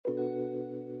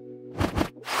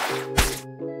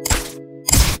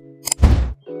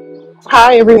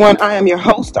Hi everyone, I am your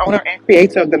host, owner, and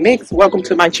creator of The Mix. Welcome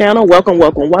to my channel. Welcome,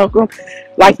 welcome, welcome.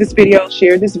 Like this video,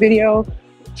 share this video,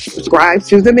 subscribe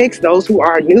to The Mix. Those who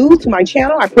are new to my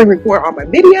channel, I pre-record all my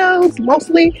videos,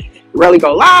 mostly. Rarely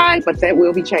go live, but that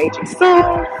will be changing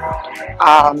soon.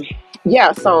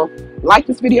 Yeah, so like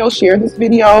this video, share this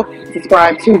video,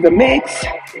 subscribe to The Mix.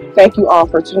 Thank you all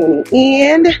for tuning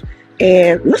in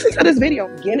and listen to this video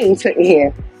beginning to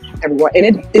end, everyone. And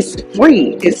it is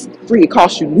free. It's free. It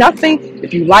costs you nothing.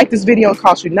 If you like this video, it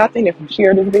costs you nothing. If you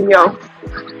share this video,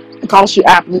 it costs you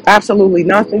absolutely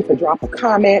nothing to drop a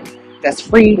comment. That's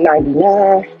free,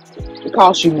 99. It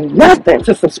costs you nothing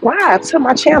to subscribe to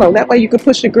my channel. That way you can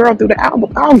push your girl through the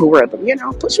algorithm. You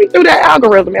know, push me through that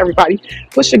algorithm, everybody.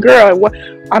 Push your girl.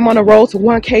 I'm on the road to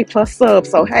 1K plus subs.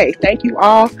 So, hey, thank you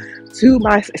all to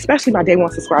especially my day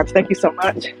one subscribers. Thank you so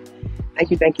much. Thank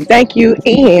you, thank you, thank you.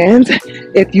 And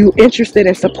if you're interested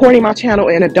in supporting my channel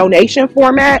in a donation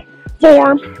form,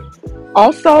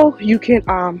 also you can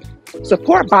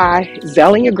support by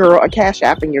zelling your girl or cash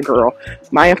apping your girl.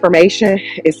 My information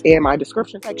is in my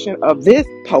description section of this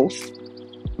post.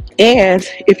 And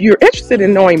if you're interested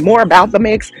in knowing more about The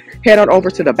Mix, head on over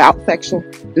to the About section.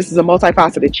 This is a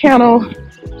multifaceted channel.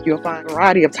 You'll find a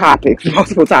variety of topics,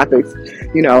 multiple topics,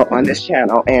 you know, on this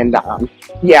channel. And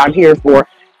yeah, I'm here for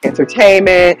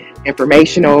entertainment,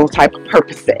 informational type of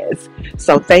purposes.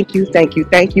 So thank you, thank you,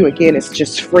 thank you. Again, it's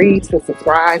just free to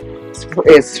subscribe.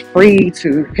 It's free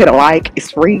to hit a like. It's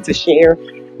free to share.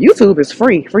 YouTube is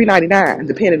free, free 99,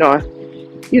 depending on,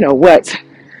 you know, what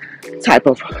type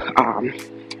of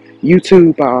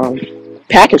YouTube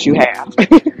package you have.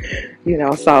 You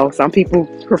know, so some people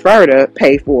prefer to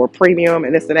pay for premium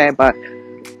and this and that, but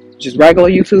just regular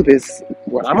YouTube is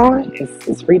what I'm on.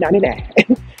 It's free 99.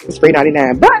 It's free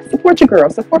 99. But support your girl.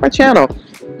 Support my channel.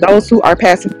 Those who are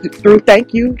passing through,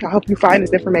 thank you. I hope you find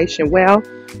this information well.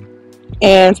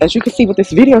 And as you can see what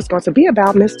this video is going to be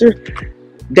about, Mr.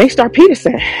 Daystar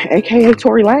Peterson, aka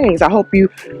Tory Lanez. I hope you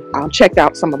checked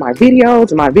out some of my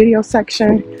videos in my video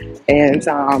section. And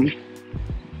on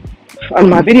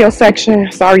my video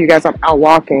section, sorry you guys, I'm out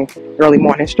walking early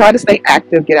mornings. Try to stay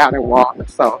active, get out and walk.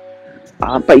 So,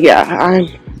 but yeah, I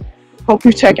hope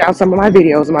you check out some of my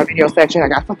videos in my video section. I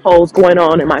got some polls going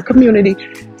on in my community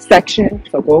section.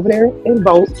 So go over there and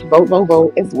vote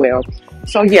as well.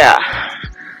 So yeah,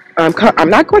 I'm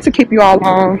not going to keep you all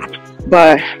long,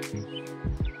 but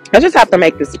I just have to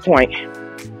make this point.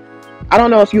 I don't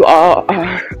know if you all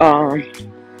are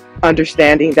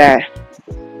understanding that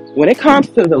when it comes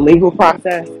to the legal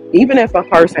process, even if a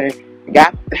person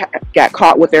got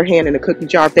caught with their hand in a cookie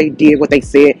jar, if they did what they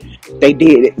said they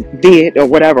did or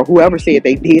whatever, whoever said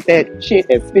they did that shit,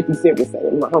 as 50 Cent was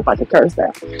saying, I hope I can curse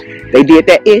that, they did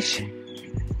that ish,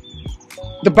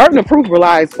 the burden of proof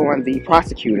relies on the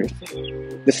prosecutors,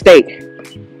 the state,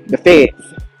 the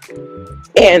feds.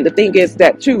 And the thing is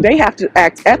that too, they have to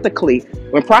act ethically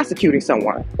when prosecuting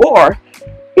someone, or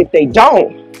if they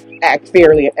don't act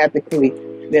fairly and ethically,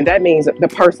 then that means that the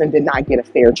person did not get a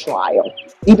fair trial,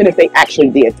 even if they actually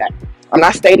did that. I'm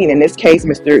not stating in this case,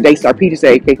 Mr. Daystar Peterson,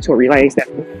 aka Tory Lanez,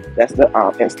 that's the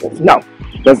instance. No.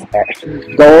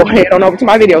 Go ahead on over to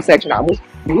my video section.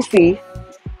 You will see.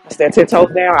 I stand 10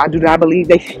 toes down. I do not believe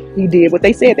he did what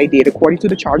they said they did according to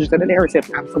the charges and the narrative.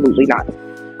 Absolutely not.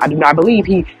 I do not believe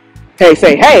he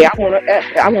say, hey,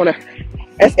 I want a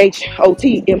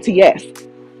SHOT-MTS.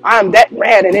 I'm that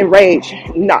mad and enraged.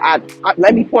 No,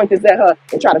 let me point this at her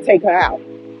and try to take her out.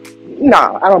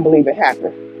 No, I don't believe it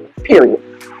happened. Period.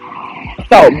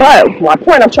 So, but my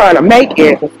point I'm trying to make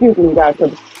is, excuse me, guys,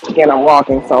 because again I'm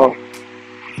walking, so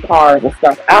cars and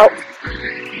stuff out.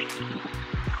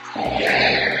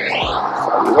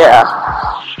 So, yeah.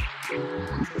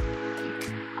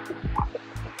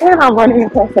 And I'm running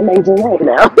across a major road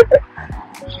now.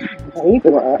 I need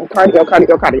to run.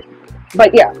 Cardio.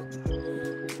 But yeah.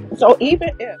 So even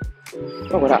if,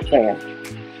 what was I saying?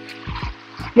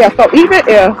 Yeah, so even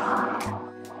if,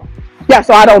 yeah,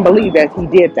 so I don't believe that he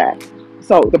did that.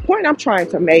 So the point I'm trying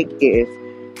to make is,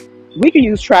 we can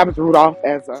use Travis Rudolph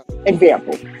as an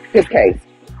example, his case.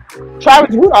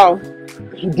 Travis Rudolph,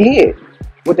 he did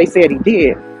what they said he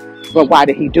did, but why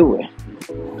did he do it?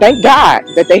 Thank God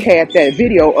that they had that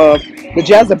video of the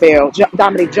Jezebel,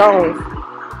 Dominique Jones,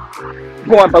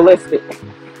 going ballistic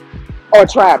on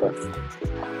Travis.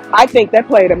 I think that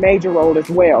played a major role as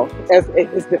well as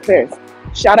his defense.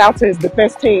 Shout out to his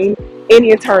defense team.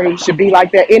 Any attorney should be like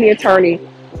that. Any attorney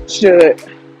should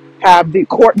have the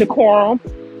court decorum,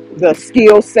 the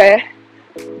skill set,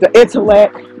 the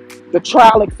intellect, the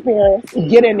trial experience to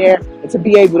get in there and to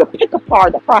be able to pick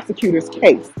apart the prosecutor's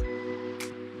case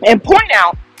and point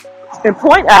out the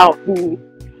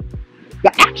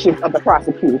the actions of the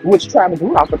prosecutors, which Travis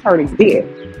Rudolph's attorneys did.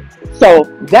 So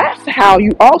that's how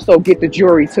you also get the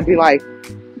jury to be like,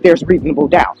 there's reasonable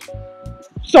doubt.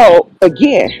 So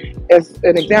again, as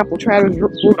an example, Travis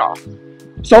Rudolph,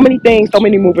 so many things, so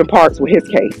many moving parts with his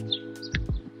case.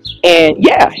 And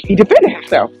yeah, he defended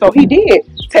himself. So he did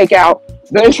take out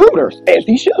the intruders, as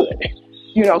he should.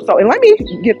 So, and let me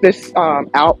get this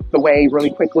out the way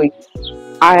really quickly.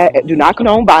 I do not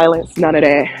condone violence, none of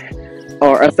that,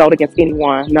 or assault against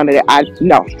anyone, none of that.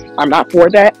 I'm not for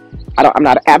that. I'm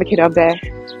not an advocate of that.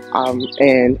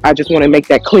 And I just want to make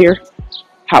that clear.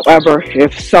 However,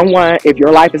 if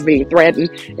your life is being threatened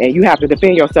and you have to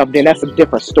defend yourself, then that's a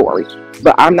different story.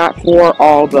 But I'm not for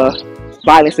all the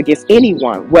violence against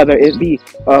anyone, whether it be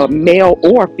male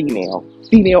or female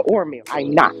or male.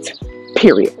 I'm not,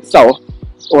 period. So,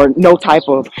 or no type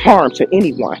of harm to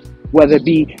anyone, whether it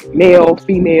be male,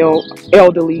 female,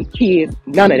 elderly, kids,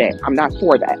 none of that. I'm not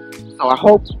for that. So I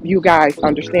hope you guys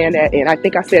understand that. And I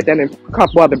think I said that in a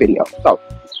couple other videos. So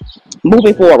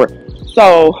moving forward.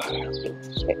 So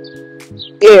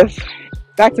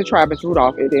back to Travis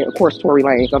Rudolph, and then of course Tory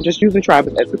Lanez. I'm just using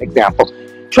Travis as an example.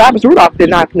 Travis Rudolph did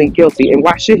not plead guilty, and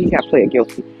why should he have pled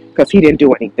guilty? Because he didn't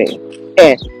do anything.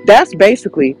 And that's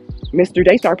basically Mr.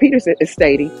 Daystar Peterson is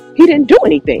stating he didn't do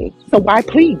anything. So why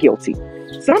plead guilty?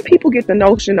 Some people get the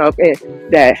notion of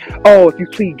that, if you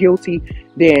plead guilty,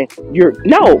 then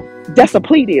no, that's a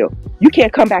plea deal. You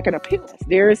can't come back and appeal.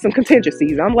 There is some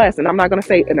contingencies, unless, and I'm not going to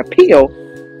say an appeal,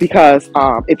 because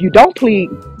if you don't plead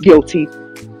guilty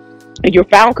and you're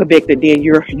found convicted, then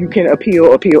you can appeal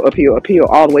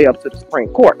all the way up to the Supreme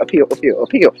Court. Appeal.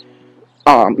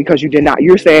 Because you did not.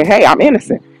 You're saying, hey, I'm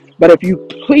innocent. But if you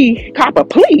cop a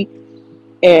plea,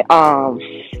 and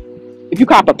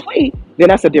then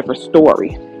that's a different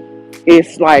story.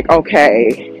 It's like,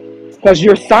 okay, because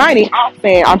you're signing off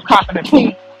saying I'm copping a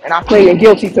plea and I'm pleading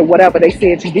guilty to whatever they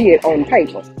said you did on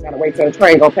paper. Gotta wait till the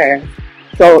train go past.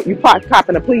 So you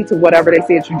copping a plea to whatever they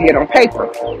said you did on paper.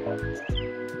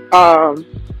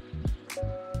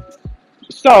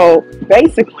 So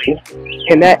basically,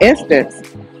 in that instance,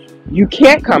 you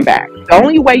can't come back. The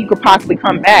only way you could possibly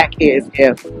come back is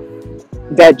if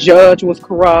that judge was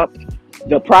corrupt,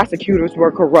 the prosecutors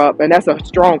were corrupt, and that's a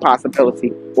strong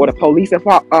possibility. Or the police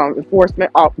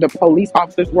the police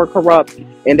officers were corrupt,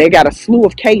 and they got a slew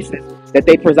of cases that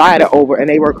they presided over, and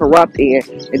they were corrupt in.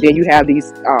 And then you have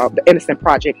these the Innocent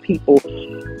Project people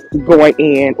going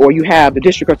in, or you have the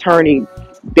district attorney,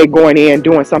 they're going in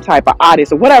doing some type of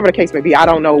audits, or whatever the case may be. I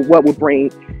don't know what would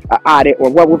bring an audit or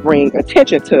what would bring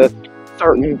attention to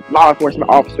certain law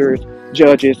enforcement officers,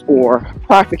 judges, or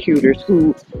prosecutors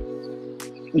who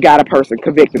got a person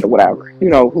convicted or whatever,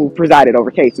 who presided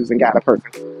over cases and got a person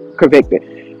convicted.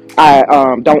 I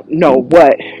don't know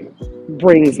what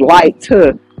brings light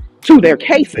to their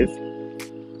cases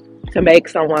to make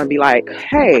someone be like,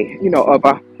 hey, of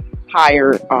a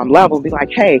higher level, be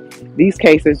like, hey, these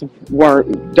cases were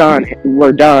done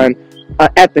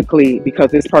ethically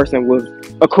because this person was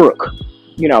a crook.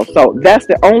 So that's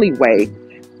the only way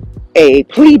a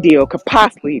plea deal could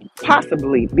possibly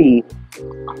be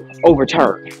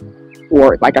overturned.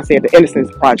 Or, like I said, the Innocence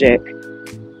Project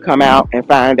come out and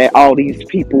find that all these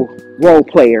people, role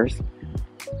players,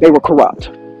 they were corrupt.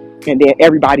 And then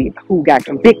everybody who got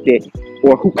convicted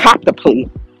or who copped the plea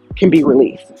can be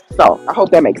released. So I hope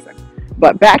that makes sense.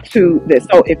 But back to this.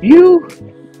 So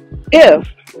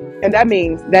and that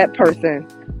means that person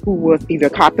who was either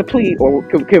copped the plea or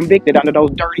convicted under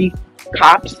those dirty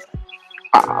cops,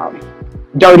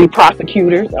 dirty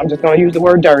prosecutors, I'm just going to use the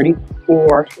word dirty,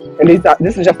 and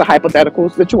this is just a hypothetical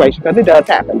situation because it does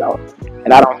happen though,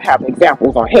 and I don't have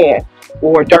examples on hand,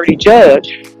 or dirty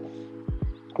judge,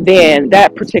 then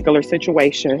that particular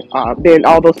situation, then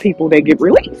all those people, they get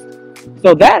released.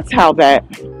 So that's how that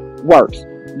works.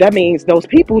 That means those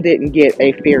people didn't get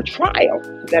a fair trial.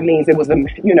 That means it was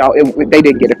they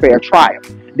didn't get a fair trial.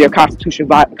 Their constitutional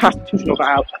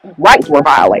rights were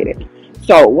violated.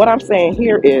 So what I'm saying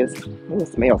here is, it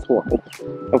smells horrible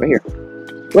over here.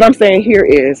 What I'm saying here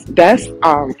is that's in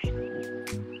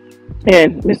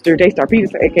Mr. Daystar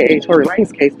Peterson, aka Tory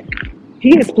Lanez's case,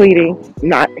 he is pleading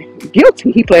not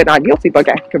guilty. He pled not guilty but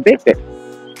got convicted.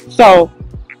 So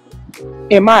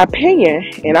in my opinion,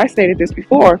 and I stated this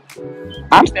before,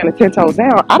 I'm standing 10 toes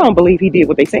down. I don't believe he did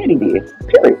what they said he did.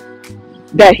 Period.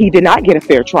 That he did not get a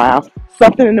fair trial.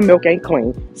 Something in the milk ain't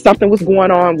clean. Something was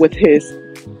going on with his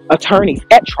attorneys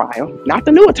at trial, not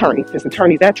the new attorneys, his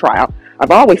attorneys at trial.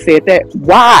 I've always said that.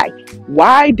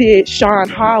 Why did Sean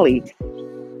Hawley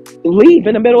leave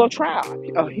in the middle of trial?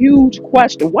 A huge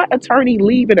question. What attorney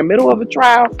leave in the middle of a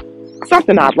trial?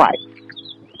 Something not right.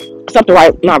 something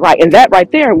not right. And that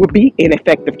right there would be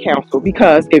ineffective counsel,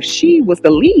 because if she was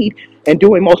the lead and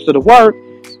doing most of the work,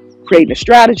 creating the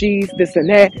strategies, this and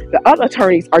that, the other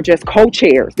attorneys are just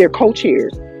co-chairs. They're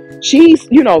co-chairs. She's,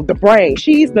 the brain.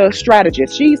 She's the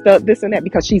strategist. She's the this and that,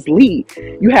 because she's lead.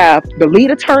 You have the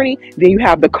lead attorney, then you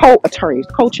have the co-attorneys,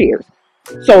 co-chairs.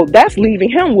 So that's leaving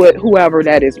him with whoever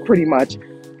that is pretty much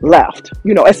left.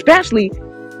 Especially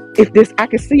if this, I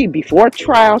can see before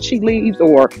trial she leaves,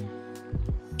 or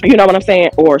you know what I'm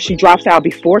saying, or she drops out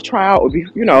before trial, or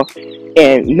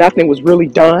and nothing was really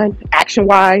done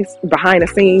action-wise behind the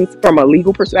scenes from a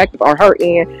legal perspective, or her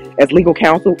end as legal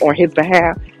counsel on his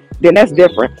behalf, then that's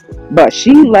different. But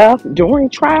she left during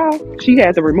trial. She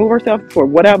had to remove herself for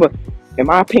whatever, in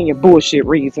my opinion, bullshit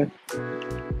reason.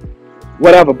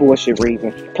 Whatever bullshit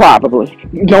reason, probably.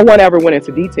 No one ever went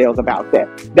into details about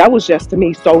that. That was just, to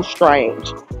me, so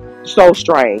strange. So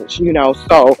strange,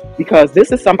 so, because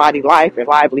this is somebody's life and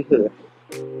livelihood.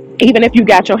 Even if you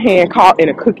got your hand caught in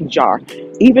a cookie jar,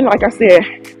 even like I said,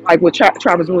 like with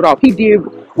Travis Rudolph, he did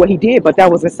what he did, but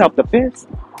that was in self-defense.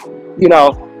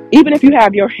 Even if you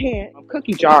have your hand on a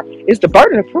cookie jar, it's the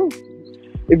burden of proof.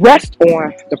 It rests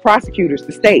on the prosecutors,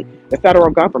 the state, the federal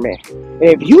government. And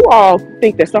if you all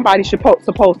think that somebody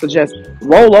supposed to just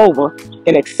roll over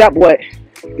and accept what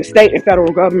the state and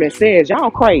federal government says, y'all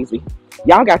crazy.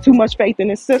 Y'all got too much faith in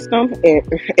this system,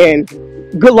 and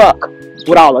good luck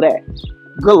with all of that.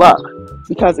 Good luck,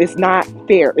 because it's not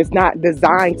fair. It's not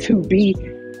designed to be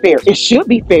fair. It should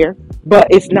be fair, but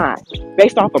it's not.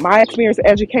 Based off of my experience in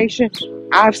education,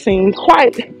 I've seen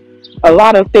quite a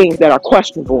lot of things that are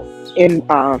questionable in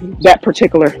that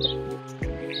particular,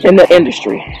 in the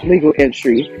industry, legal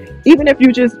industry. Even if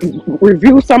you just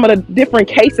review some of the different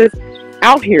cases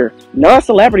out here,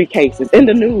 non-celebrity cases in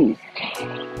the news.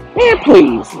 Man,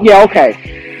 please. Yeah, okay.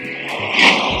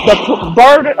 The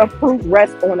burden of proof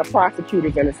rests on the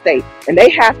prosecutors in the state, and they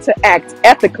have to act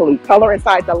ethically, color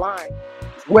inside the line,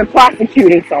 when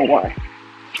prosecuting someone.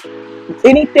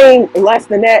 Anything less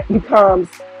than that becomes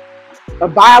a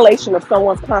violation of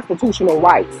someone's constitutional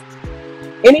rights.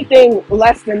 Anything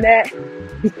less than that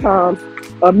becomes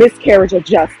a miscarriage of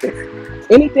justice.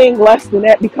 Anything less than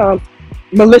that becomes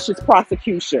malicious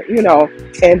prosecution,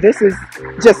 and this is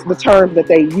just the term that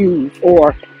they use,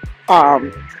 or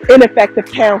ineffective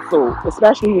counsel,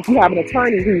 especially if you have an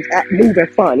attorney who's moving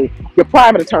funny. Your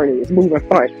private attorney is moving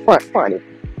funny.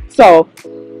 So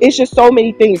it's just so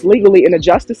many things legally in the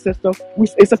justice system.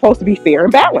 It's supposed to be fair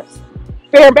and balanced.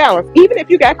 Fair and balanced. Even if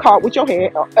you got caught with your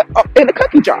hand in a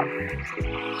cookie jar,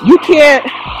 you can't.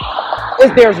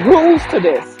 There's rules to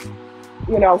this,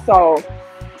 So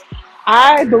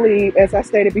I believe, as I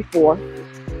stated before,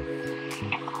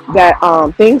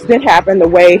 that things did happen the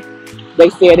way they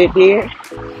said it did,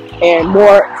 and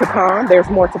more to come. There's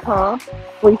more to come.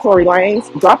 Free Tory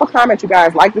Lanez. Drop a comment, you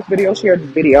guys. Like this video, share this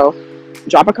video.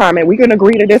 Drop a comment. We can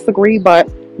agree to disagree, but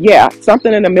yeah,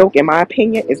 something in the milk, in my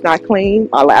opinion, is not clean.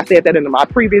 I said that in my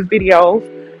previous videos,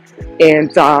 and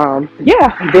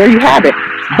yeah, there you have it.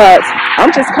 But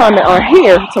I'm just coming on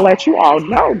here to let you all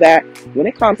know that when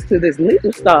it comes to this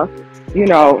legal stuff,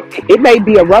 it may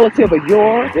be a relative of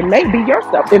yours. It may be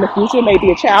yourself in the future. It may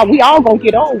be a child. We all gonna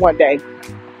get old one day.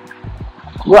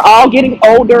 We're all getting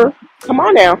older. Come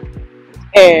on now.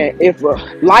 And if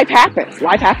life happens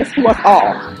to us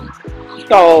all.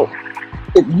 So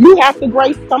if you have to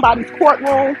grace somebody's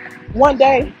courtroom one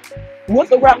day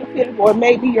with a relative, or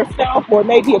maybe yourself, or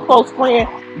maybe a close friend,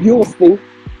 you will see.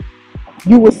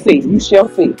 You will see. You shall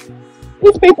see.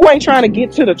 These people ain't trying to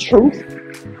get to the truth.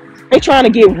 They trying to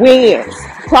get wins.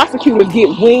 Prosecutors get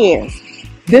wins.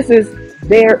 This is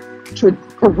their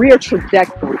career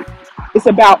trajectory. It's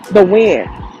about the win.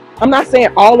 I'm not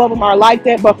saying all of them are like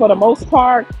that, but for the most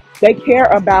part, they care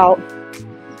about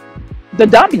the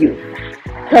W,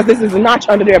 because this is a notch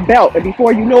under their belt. And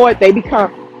before you know it, they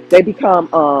become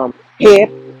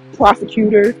head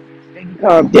prosecutors. They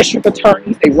become district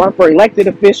attorneys. They run for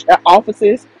elected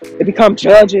offices. They become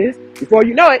judges. Before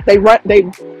you know it,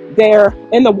 they're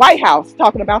in the White House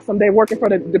talking about they're working for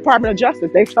the Department of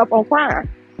Justice. They tough on crime.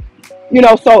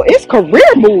 So it's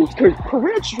career moves,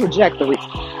 career trajectory.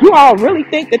 You all really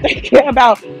think that they care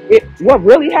about it, what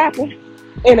really happened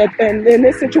in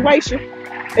this situation?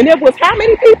 And it was how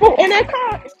many people in that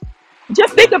car?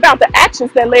 Just think about the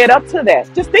actions that led up to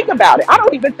that. Just think about it. I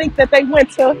don't even think that they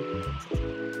went to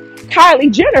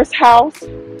Kylie Jenner's house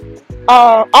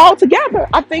all together.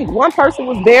 I think one person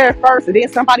was there first, and then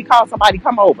somebody called somebody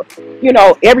come over.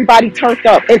 Everybody turned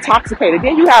up, intoxicated.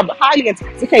 Then you have highly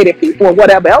intoxicated people or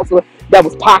whatever else that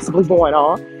was possibly going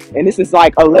on. And this is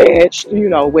like alleged,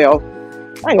 well,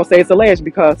 I ain't gonna say it's alleged,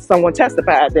 because someone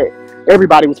testified that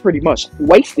everybody was pretty much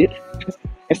wasted,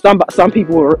 and some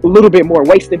people were a little bit more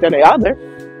wasted than the other.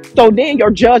 So then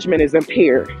your judgment is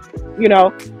impaired. You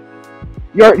know,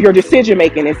 your decision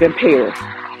making is impaired.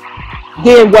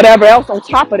 Then whatever else on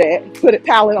top of that,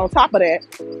 pile it on top of that.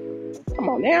 Come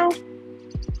on now.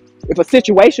 If a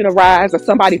situation arises or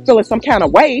somebody feeling some kind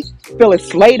of way, feeling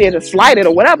slated or slighted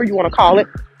or whatever you want to call it,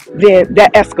 then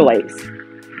that escalates.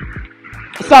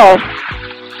 So,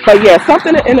 but yeah,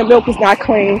 something in the milk is not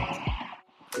clean.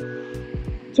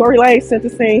 Tory Lanez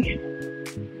sentencing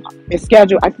is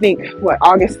scheduled, I think,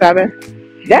 August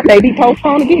 7th. That may be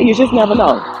postponed again. You just never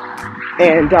know.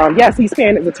 And yes, he's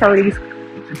paying his attorneys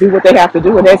to do what they have to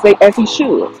do, and as he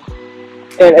should.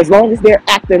 And as long as they're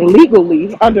acting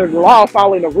legally under the law,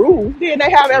 following the rules, then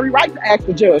they have every right to ask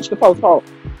the judge to postpone.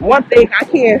 One thing I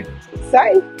can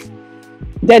say,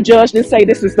 that judge didn't say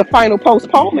this is the final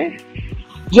postponement.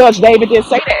 Judge David didn't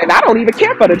say that, and I don't even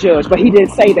care for the judge, but he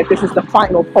didn't say that this is the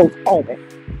final postponement,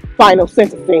 final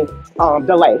sentencing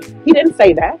delay. He didn't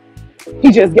say that. He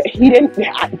didn't,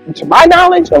 to my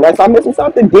knowledge, unless I'm missing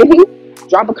something, did he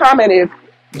drop a comment if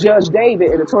Judge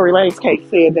David in the Tory Lanez case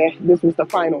said that this was the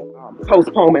final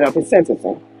postponement of his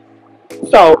sentencing?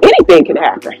 So anything can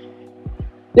happen.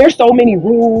 There's so many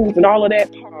rules and all of that.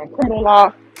 Criminal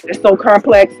law is so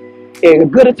complex, and a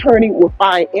good attorney will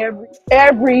find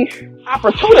every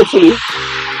opportunity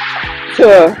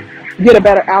to get a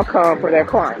better outcome for their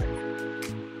client.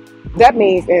 That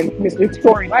means in Mr.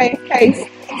 Tory Lanez case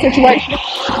situation,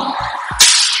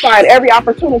 find every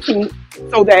opportunity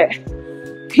so that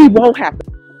he won't have to.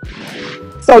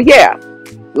 So yeah,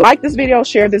 like this video,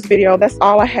 share this video. That's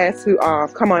all I had to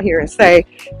come on here and say.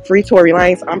 Free Tory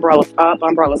Lanez,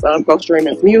 umbrellas up, go stream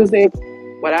his music,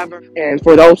 whatever. And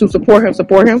for those who support him,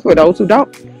 support him. For those who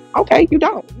don't, okay, you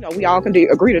don't. You know, we all can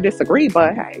agree to disagree,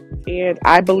 but hey, and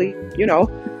I believe, you know,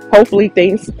 hopefully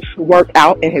things work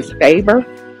out in his favor.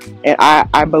 And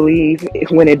I believe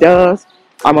when it does,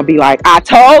 I'm going to be like, I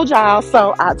told y'all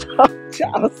so. I told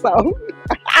y'all so.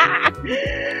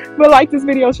 But like this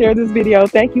video, share this video.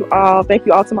 Thank you all. Thank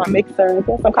you all to my mixers.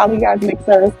 Yes, I'm calling you guys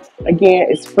mixers. Again,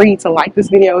 it's free to like this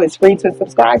video. It's free to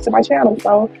subscribe to my channel.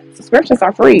 So subscriptions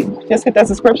are free. Just hit that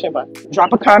subscription button.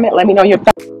 Drop a comment. Let me know your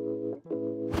thoughts.